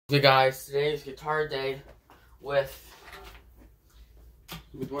Hey guys, today's guitar day with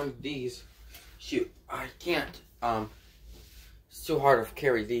one of these. Shoot, I can't. It's too hard to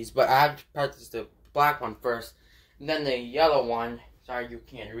carry these, but I have to practice the black one first, and then the yellow one. Sorry, you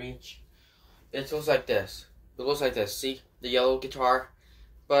can't reach. It looks like this. It looks like this. See the yellow guitar,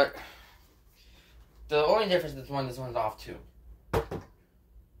 but the only difference is this one's off too.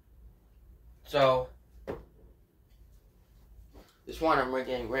 So this one, I'm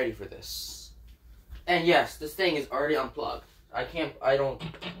getting ready for this. And yes, this thing is already unplugged. I don't.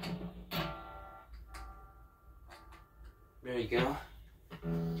 There you go.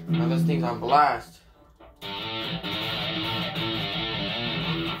 Now this thing's on blast.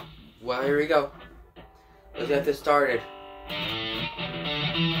 Well, here we go. Let's get this started.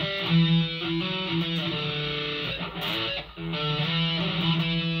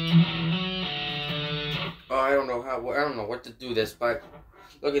 Oh, I don't know what to do this, but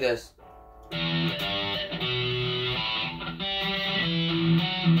look at this.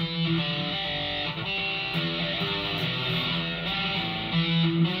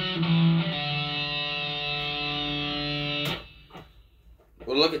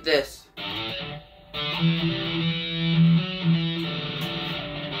 Well, look at this.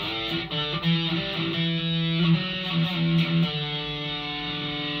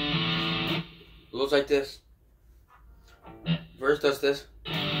 It looks like this. First does this.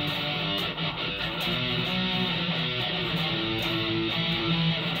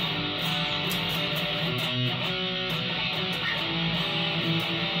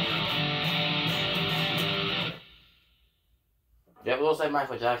 Yeah, it looks like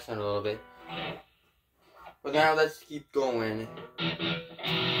Michael Jackson a little bit. But now let's keep going. Come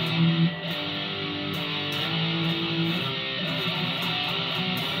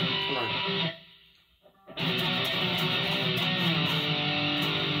on.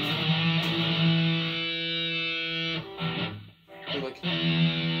 Look.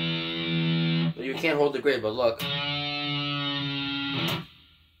 You can't hold the grid, but look.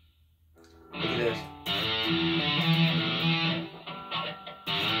 Look at this.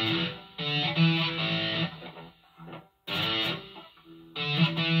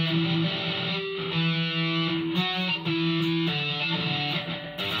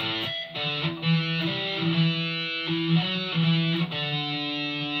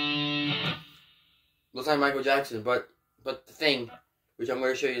 Looks like Michael Jackson, but the thing, which I'm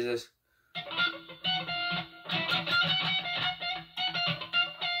going to show you, is this.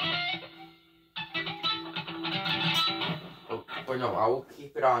 Oh, or no, I will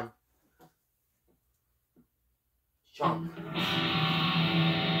keep it on chunk.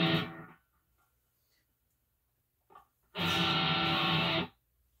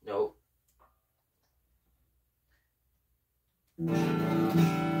 Nope.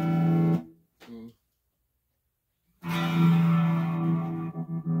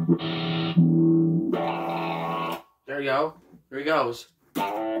 There you go. Here he goes.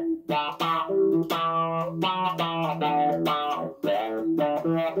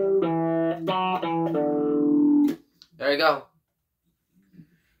 There you go.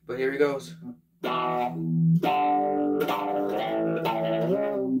 But here he goes.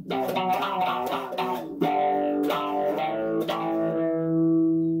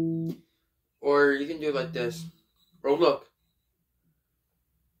 Or you can do it like this. Oh, look.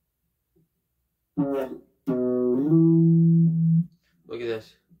 Look at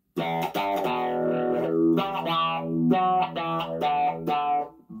this.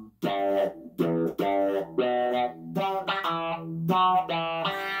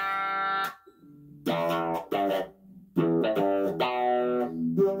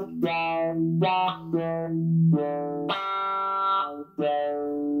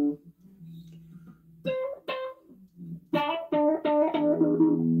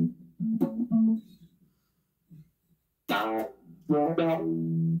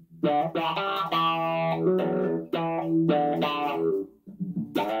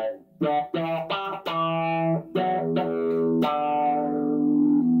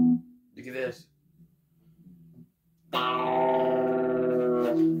 Look at this.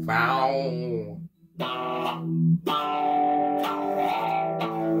 Bow.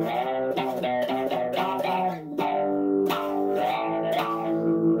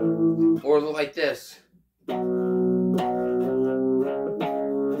 Or look like this.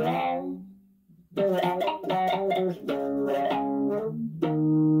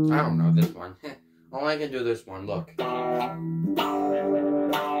 I don't know this one. Only I can do this one. Look.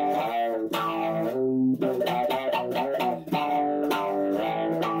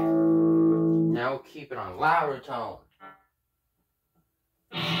 Now keep it on louder tone.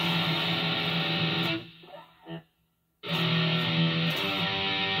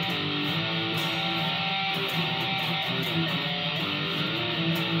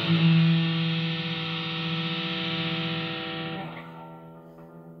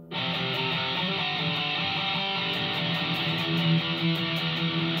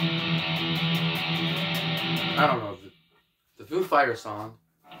 I don't know, the Foo Fighter song.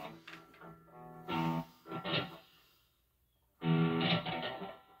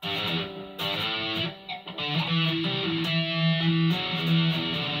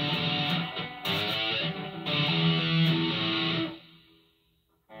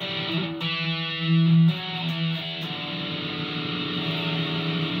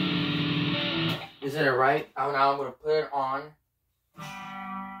 Isn't it right? Now I'm going to put it on.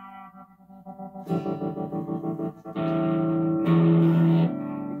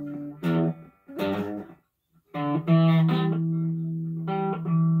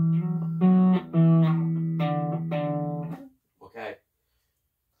 Okay.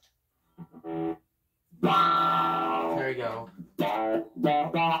 There you go.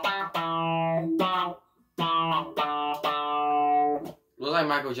 Looks like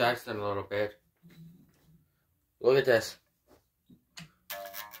Michael Jackson a little bit. Look at this.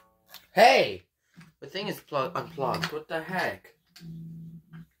 Hey! The thing is unplugged. What the heck?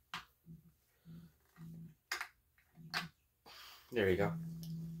 There you go.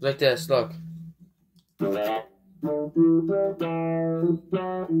 Like this, look.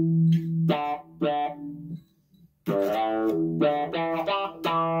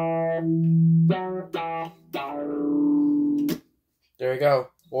 There we go.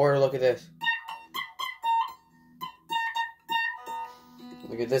 Or look at this.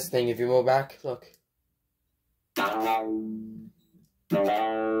 Look at this thing. If you move back, look.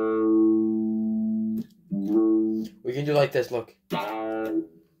 We can do like this, look.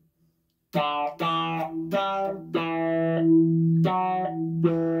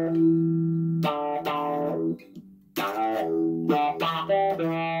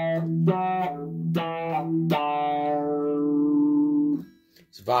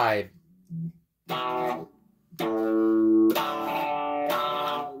 It's vibe.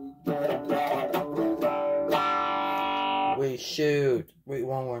 Wait, shoot. Wait,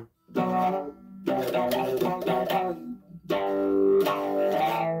 one more.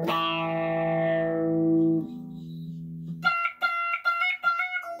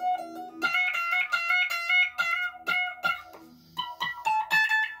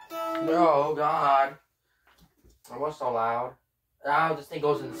 Oh, God. That was so loud. Ow, this thing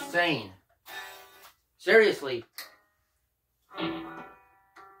goes insane. Seriously. There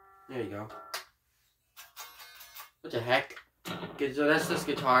you go. What the heck? Okay, so that's this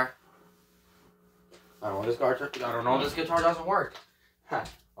guitar. I don't know, this guitar doesn't work. Huh.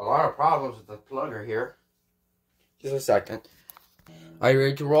 A lot of problems with the plugger here. Just a second. Are you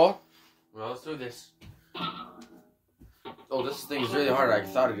ready to roll? Well, let's do this. Oh, this thing is really harder than I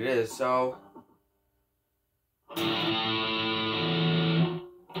thought it is, so...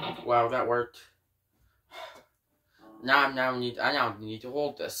 Wow, that worked. I now need to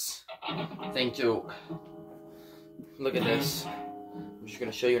hold this thing too. Look at this. I'm just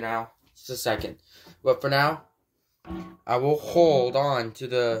gonna show you now. Just a second. But for now, I will hold on to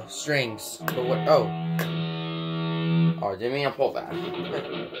the strings. But what? Oh, didn't mean to pull that.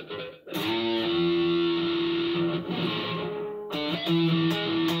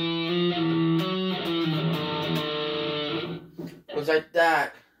 Looks like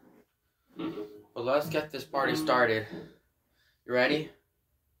that. But let's get this party started. You ready?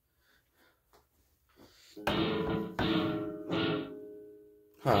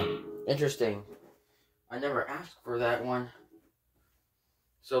 Huh. Interesting. I never asked for that one.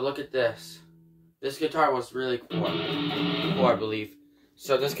 So look at this. This guitar was really cool, I believe.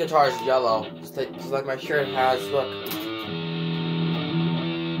 So this guitar is yellow. It's like my shirt has, look.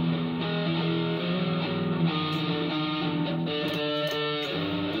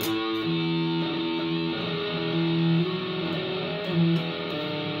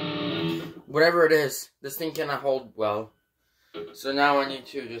 Whatever it is, this thing cannot hold well. So now I need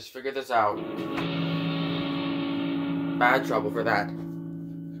to just figure this out. Bad trouble for that.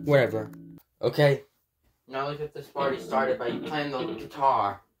 Whatever. Okay. Now let's get this party started by playing the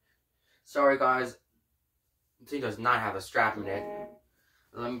guitar. Sorry guys. This thing does not have a strap in it.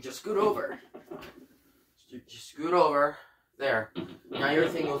 Let me just scoot over. Just scoot over. There. Now your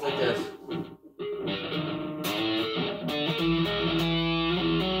thing goes like this.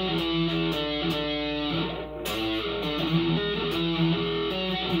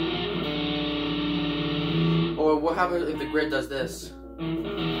 Or what happens if the grid does this?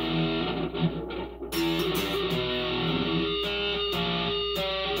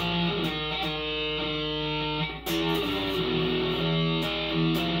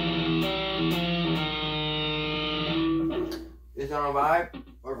 Is that a vibe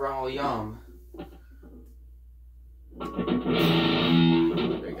or volume? There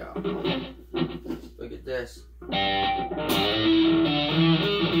you go. Look at this.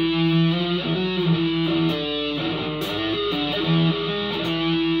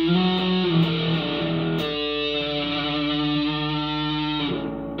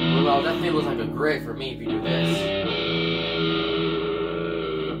 Well, definitely looks like a grid for me if you do this.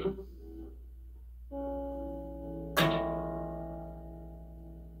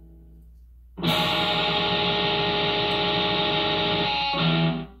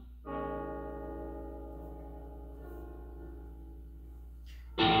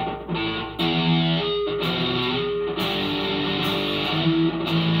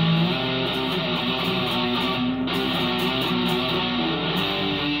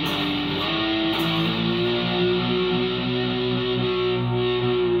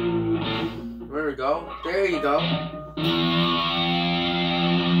 There we go. There you go.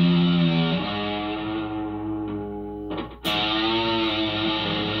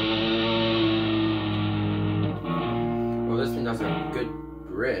 Well, this thing does a good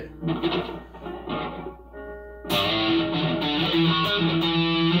grid.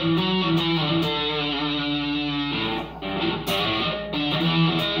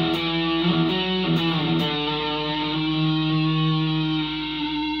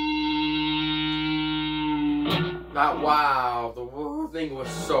 Wow, the whole thing was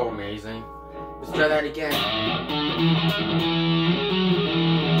so amazing. Let's try that again.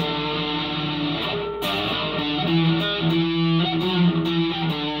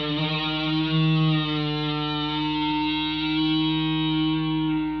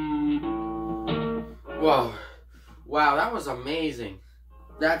 Whoa. Wow, that was amazing.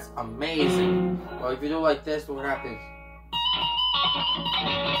 That's amazing. Well, if you do it like this, what happens?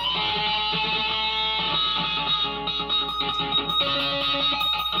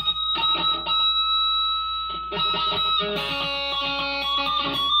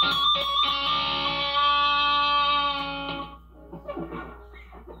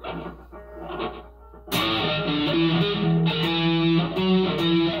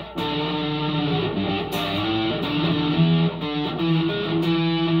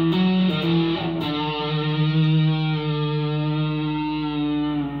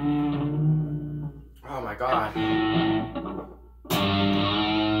 Oh my God.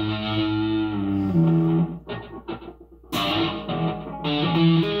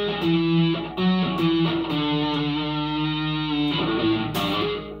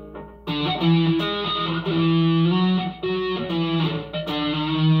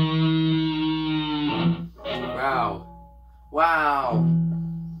 Wow. Wow.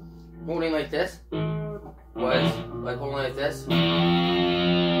 Holding like this was like holding like this.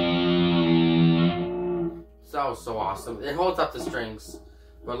 That was so awesome. It holds up the strings.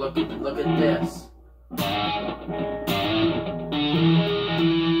 But look at this.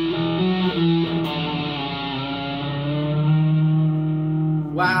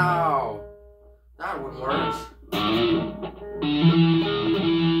 Wow. That one works.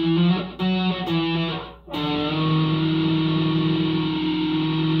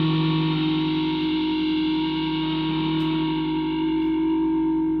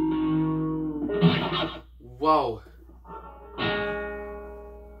 Whoa.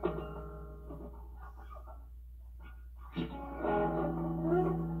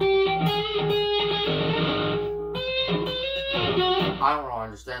 I don't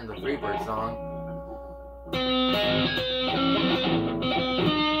understand the Freebird song.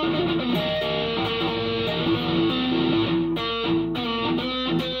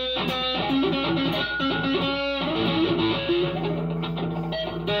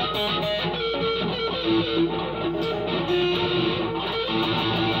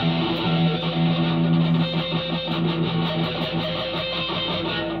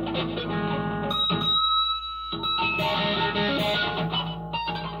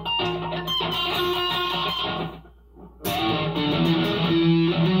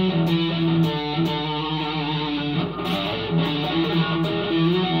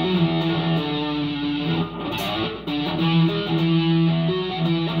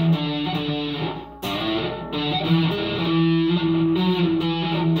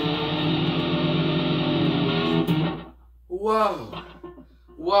 Whoa.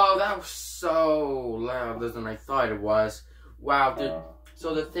 Whoa, that was so louder than I thought it was. Wow,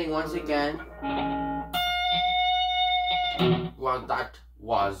 so the thing once again. Well, that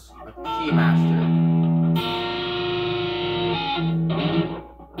was a Keymaster.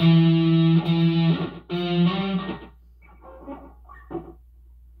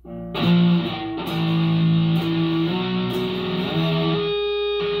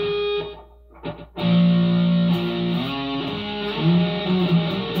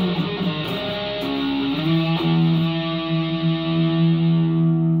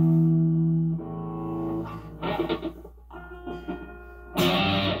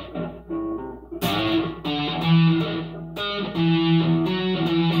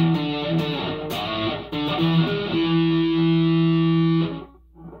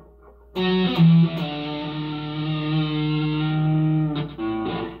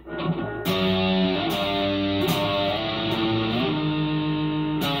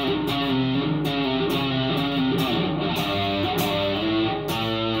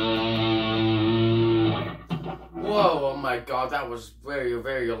 wow, that was very,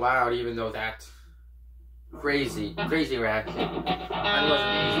 very loud, even though that's crazy reaction. That was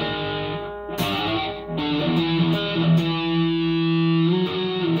amazing.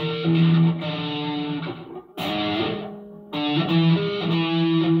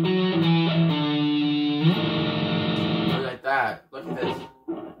 Look at that. Look at this.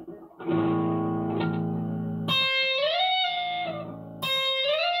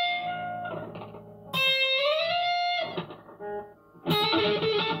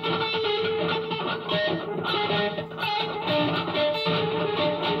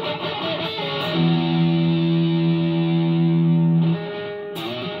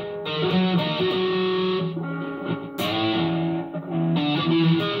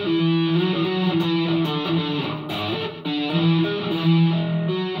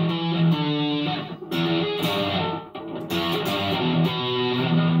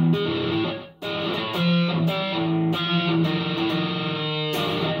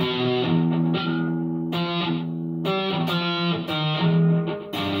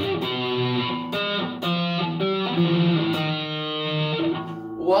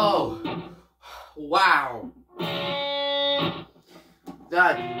 Whoa! Wow!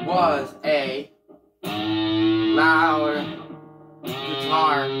 That was a loud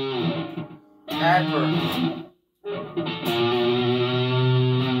guitar ever.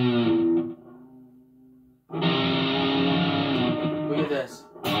 Look at this.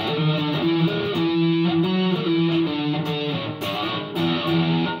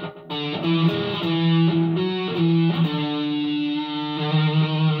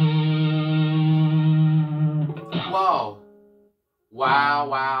 Whoa.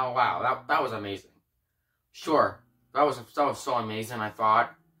 Wow. That was amazing. Sure. That was so amazing, I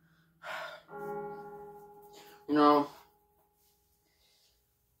thought. You know,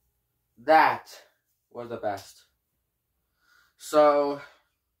 that was the best. So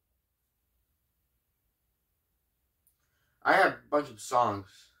I had a bunch of songs.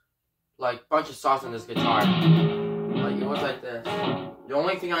 Like bunch of songs on this guitar. Like it was like this. The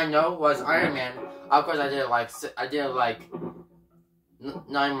only thing I know was Iron Man. Of course, I did it like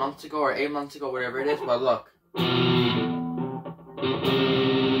 9 months ago or 8 months ago, whatever it is. But look, no,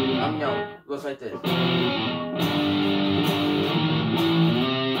 it looks like this.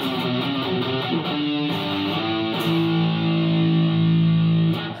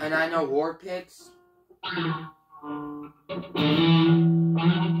 And I know War Pigs.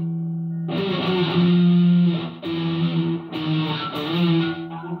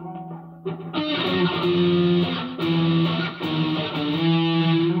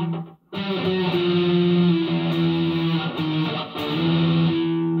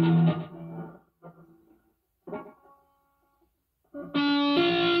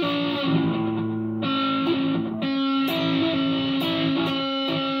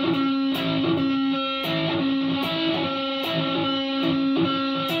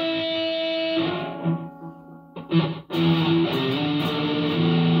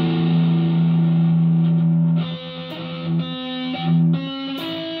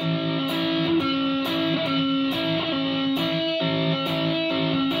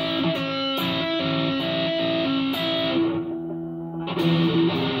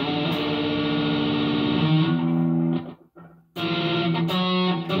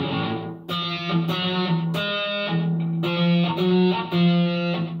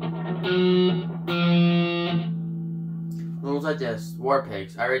 Rules like this. War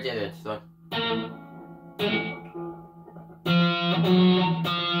Pigs. I already did it. So.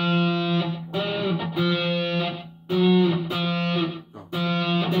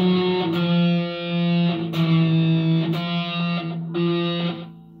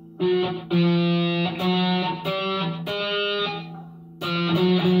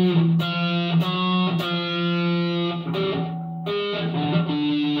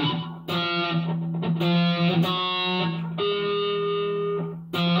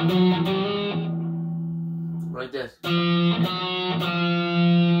 Like this.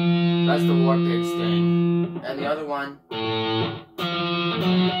 That's the War Pigs thing. And the other one.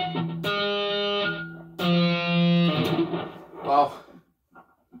 Well,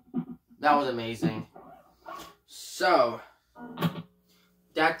 that was amazing. So,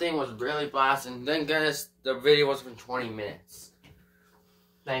 that thing was really blasting. Thank goodness the video was for 20 minutes.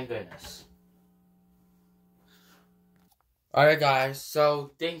 Thank goodness. Alright guys,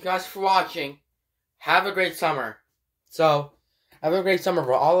 so thank you guys for watching. Have a great summer. So, have a great summer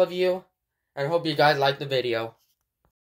for all of you. I hope you guys liked the video.